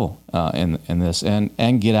next level in this,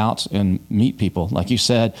 and get out and meet people, like you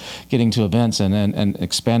said, getting to events and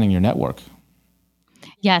expanding your network.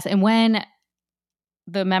 Yes, and when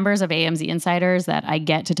the members of AMZ Insiders that I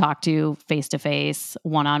get to talk to face-to-face,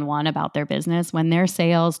 one-on-one about their business, when their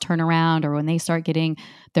sales turn around or when they start getting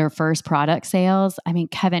their first product sales, I mean,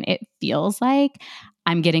 Kevin, it feels like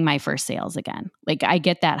I'm getting my first sales again. Like, I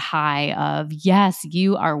get that high of, yes,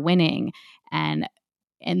 you are winning. And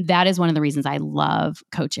that is one of the reasons I love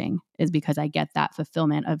coaching, is because I get that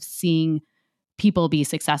fulfillment of seeing people be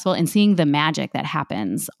successful and seeing the magic that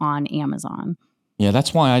happens on Amazon. Yeah,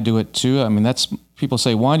 that's why I do it too. I mean, people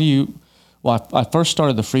say, why do you? Well, I first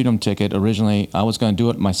started the Freedom Ticket. Originally, I was going to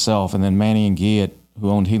do it myself. And then Manny and Guy,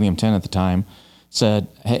 who owned Helium 10 at the time, said,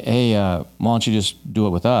 hey, why don't you just do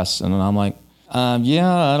it with us? And then I'm like,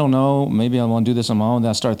 yeah, I don't know. Maybe I want to do this on my own.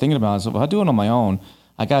 Then I started thinking about it. So if I do it on my own,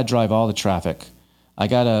 I got to drive all the traffic. I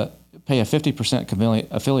got to pay a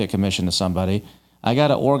 50% affiliate commission to somebody. I got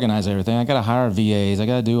to organize everything. I got to hire VAs. I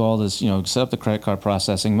got to do all this, set up the credit card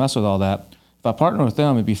processing, mess with all that. If I partner with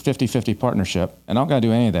them, it'd be 50-50 partnership, and I don't got to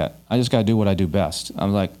do any of that. I just got to do what I do best.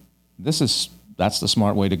 I'm like, that's the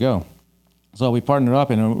smart way to go. So we partnered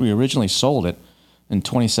up, and we originally sold it in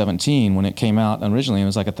 2017 when it came out. Originally, it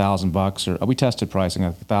was like $1,000, or we tested pricing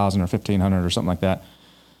like $1,000 or $1,500 or something like that.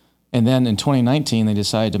 And then in 2019, they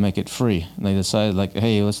decided to make it free. And they decided, like,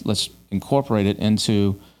 hey, let's incorporate it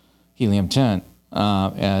into Helium 10.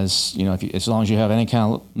 As long as you have any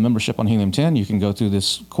kind of membership on Helium 10, you can go through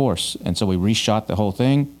this course. And so we reshot the whole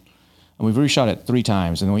thing, and we've reshot it 3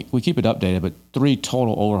 times, and we keep it updated, but 3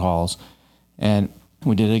 total overhauls. And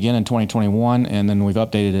we did it again in 2021, and then we've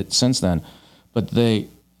updated it since then. But the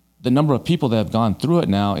number of people that have gone through it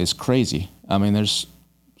now is crazy. I mean,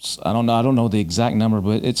 I don't know the exact number,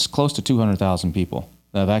 but it's close to 200,000 people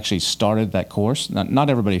that have actually started that course. Not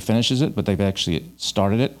everybody finishes it, but they've actually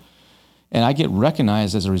started it. And I get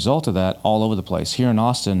recognized as a result of that all over the place. Here in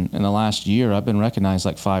Austin, in the last year, I've been recognized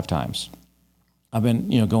like 5 times. I've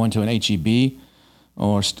been, going to an HEB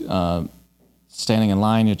or standing in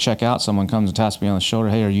line to check out. Someone comes and taps me on the shoulder.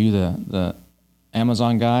 Hey, are you the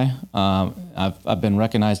Amazon guy? I've been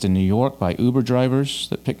recognized in New York by Uber drivers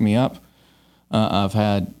that pick me up. I've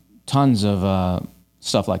had tons of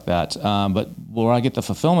stuff like that. But where I get the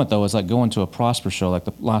fulfillment, though, is like going to a Prosper show, like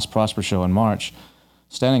the last Prosper show in March.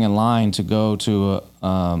 Standing in line to go to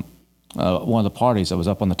one of the parties that was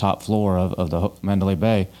up on the top floor of the Mandalay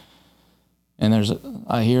Bay. And I was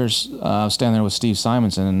standing there with Steve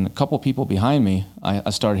Simonson, and a couple people behind me, I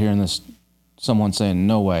started hearing this someone saying,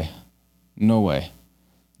 no way, no way,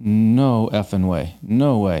 no effing way,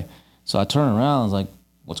 no way. So I turn around, I was like,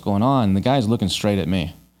 what's going on? And the guy's looking straight at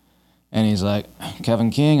me. And he's like,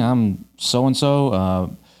 Kevin King, I'm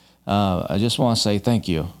so-and-so. I just want to say thank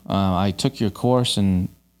you. I took your course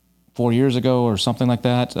 4 years ago or something like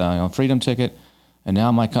that, Freedom Ticket, and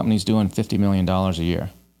now my company's doing $50 million a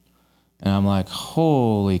year. And I'm like,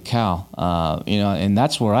 holy cow. And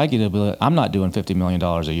that's where I get I'm not doing $50 million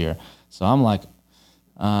a year. So I'm like,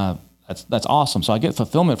 that's awesome. So I get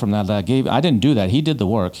fulfillment from that I didn't do that. He did the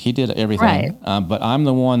work. He did everything. Right. But I'm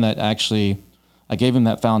the one that actually, I gave him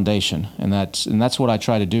that foundation. And that's what I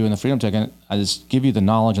try to do in the Freedom Ticket. I just give you the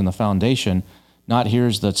knowledge and the foundation, not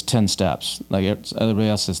here's the 10 steps. Like everybody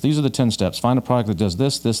else says, these are the 10 steps. Find a product that does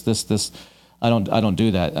this, this, this, this. I don't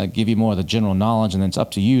do that. I give you more of the general knowledge, and then it's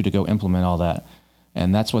up to you to go implement all that.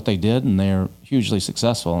 And that's what they did, and they're hugely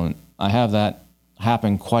successful. And I have that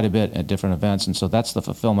happen quite a bit at different events, and so that's the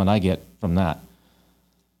fulfillment I get from that.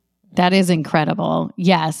 That is incredible.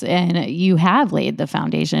 Yes, and you have laid the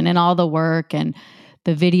foundation, and all the work and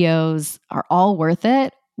the videos are all worth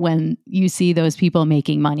it when you see those people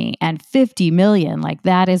making money. And 50 million, like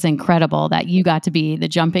that is incredible that you got to be the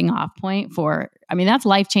jumping off point for, that's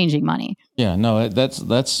life-changing money. Yeah, no, that's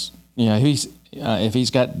if he's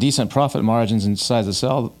got decent profit margins and decides to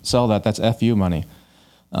sell that, that's FU money.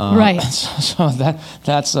 Right. So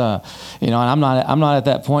that's and I'm not at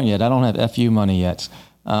that point yet. I don't have FU money yet.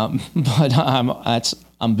 But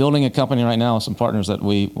I'm building a company right now with some partners that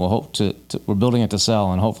we will hope we're building it to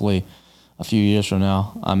sell, and hopefully a few years from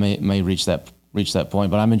now I may reach that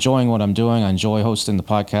point. But I'm enjoying what I'm doing. I enjoy hosting the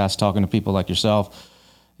podcast, talking to people like yourself,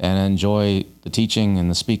 and I enjoy the teaching and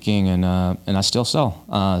the speaking, and I still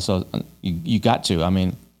sell. So you got to.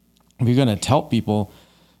 If you're going to help people,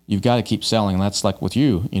 you've got to keep selling. And that's like with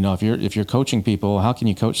you. If you're coaching people, how can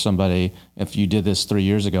you coach somebody if you did this 3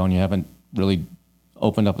 years ago and you haven't really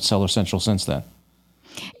opened up a Seller Central since then?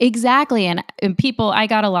 Exactly. And people, I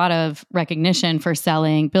got a lot of recognition for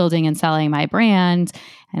building and selling my brand.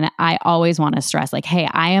 And I always want to stress, like, hey,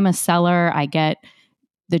 I am a seller. I get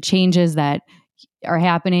the changes that are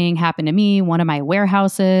happened to me. One of my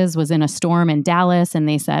warehouses was in a storm in Dallas, and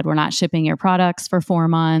they said, we're not shipping your products for 4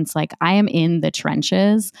 months. Like, I am in the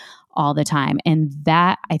trenches all the time. And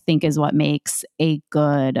that, I think, is what makes a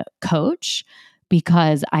good coach,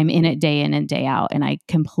 because I'm in it day in and day out, and I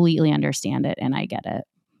completely understand it and I get it.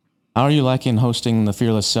 How are you liking hosting the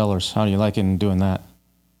Fearless Sellers? How are you liking doing that?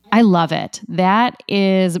 I love it. That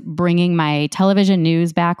is bringing my television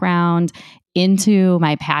news background into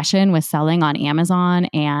my passion with selling on Amazon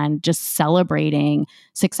and just celebrating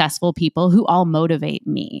successful people who all motivate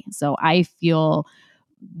me. So I feel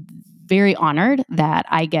very honored that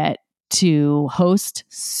I get to host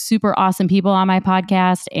super awesome people on my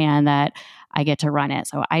podcast and that I get to run it.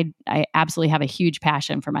 So I absolutely have a huge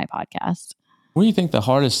passion for my podcast. What do you think the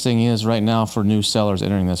hardest thing is right now for new sellers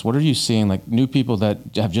entering this? What are you seeing, like new people that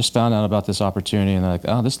have just found out about this opportunity and they're like,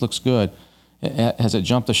 oh, this looks good. Has it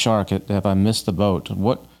jumped the shark? Have I missed the boat?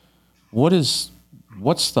 What's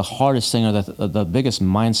the hardest thing, or the biggest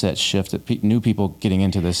mindset shift that new people getting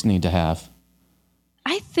into this need to have?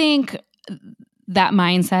 I think that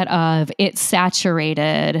mindset of it's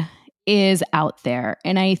saturated is out there.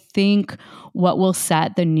 And I think what will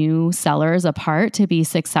set the new sellers apart to be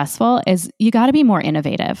successful is you got to be more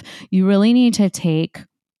innovative. You really need to take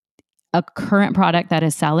a current product that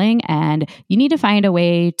is selling and you need to find a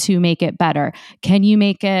way to make it better. Can you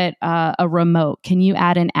make it a remote? Can you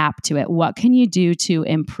add an app to it? What can you do to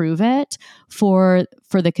improve it for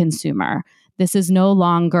the consumer? This is no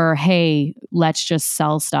longer, hey, let's just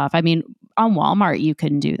sell stuff. On Walmart, you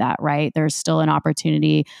can do that, right? There's still an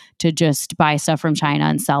opportunity to just buy stuff from China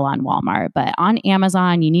and sell on Walmart. But on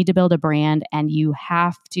Amazon, you need to build a brand and you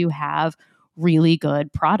have to have really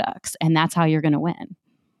good products. And that's how you're going to win.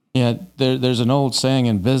 Yeah, there's an old saying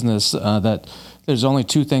in business that there's only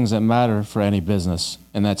two things that matter for any business,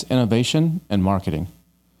 and that's innovation and marketing.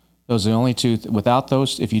 Those are the only two. Without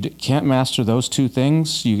those, if you can't master those two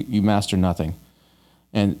things, you master nothing.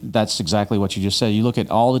 And that's exactly what you just said. You look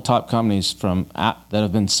at all the top companies that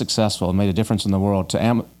have been successful and made a difference in the world,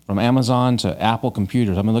 from Amazon to Apple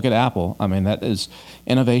computers. Look at Apple. That is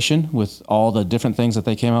innovation with all the different things that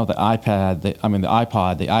they came out with, the iPad, the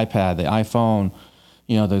iPod, the iPad, the iPhone,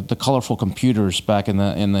 the colorful computers back in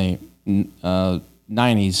the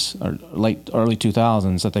 90s or early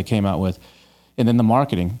 2000s that they came out with. And then the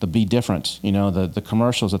marketing, the be different, the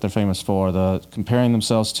commercials that they're famous for, the comparing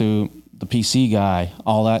themselves to the PC guy,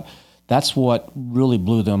 all that. That's what really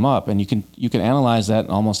blew them up. And you can analyze that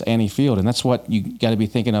in almost any field. And that's what you got to be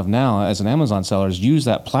thinking of now as an Amazon seller, is use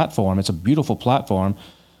that platform. It's a beautiful platform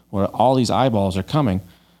where all these eyeballs are coming,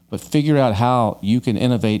 but figure out how you can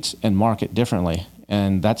innovate and market differently.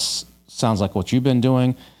 And that's sounds like what you've been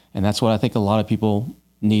doing. And that's what I think a lot of people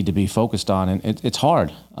need to be focused on. And it's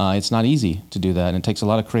hard. It's not easy to do that. And it takes a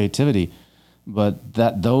lot of creativity, but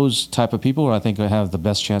those type of people, I think, have the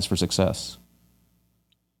best chance for success.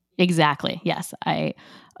 Exactly. Yes, I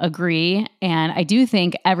agree. And I do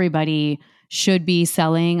think everybody should be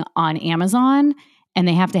selling on Amazon, and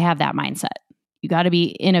they have to have that mindset. You got to be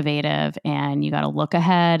innovative, and you got to look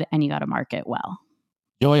ahead, and you got to market well.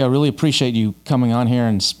 Joie, I really appreciate you coming on here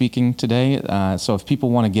and speaking today. So if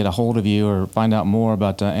people want to get a hold of you or find out more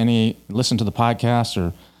about listen to the podcast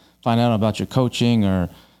or find out about your coaching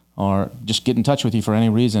or just get in touch with you for any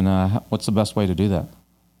reason, what's the best way to do that?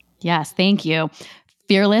 Yes, thank you.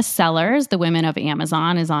 Fearless Sellers, the Women of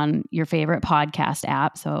Amazon, is on your favorite podcast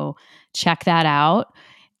app. So check that out.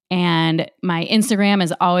 And my Instagram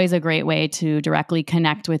is always a great way to directly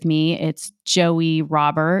connect with me. It's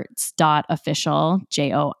joieroberts.official,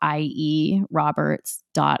 Joie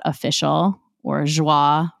Roberts.official, or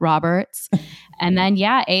Joie Roberts. And then,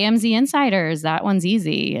 AMZ Insiders. That one's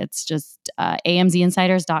easy. It's just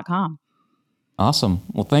amzinsiders.com. Awesome.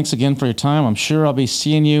 Well, thanks again for your time. I'm sure I'll be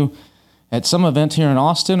seeing you at some event here in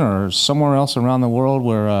Austin or somewhere else around the world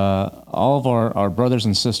where all of our brothers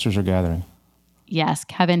and sisters are gathering. Yes,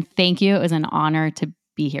 Kevin, thank you. It was an honor to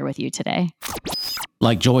be here with you today.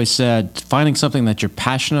 Like Joie said, finding something that you're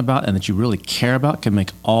passionate about and that you really care about can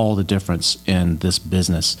make all the difference in this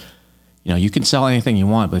business. You can sell anything you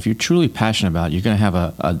want, but if you're truly passionate about it, you're going to have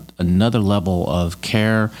another level of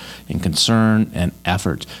care and concern and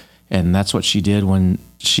effort. And that's what she did when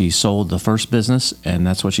she sold the first business, and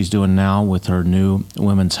that's what she's doing now with her new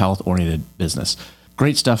women's health-oriented business.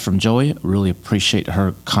 Great stuff from Joie. Really appreciate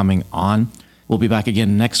her coming on. We'll be back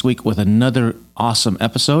again next week with another awesome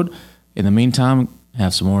episode. In the meantime, I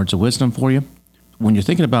have some words of wisdom for you. When you're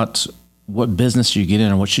thinking about what business you get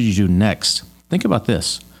in or what should you do next, think about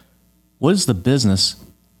this. What is the business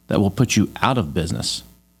that will put you out of business?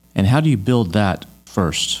 And how do you build that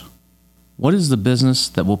first? What is the business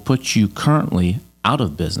that will put you currently out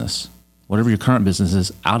of business? Whatever your current business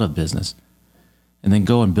is, out of business. And then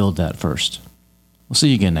go and build that first. We'll see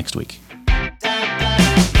you again next week.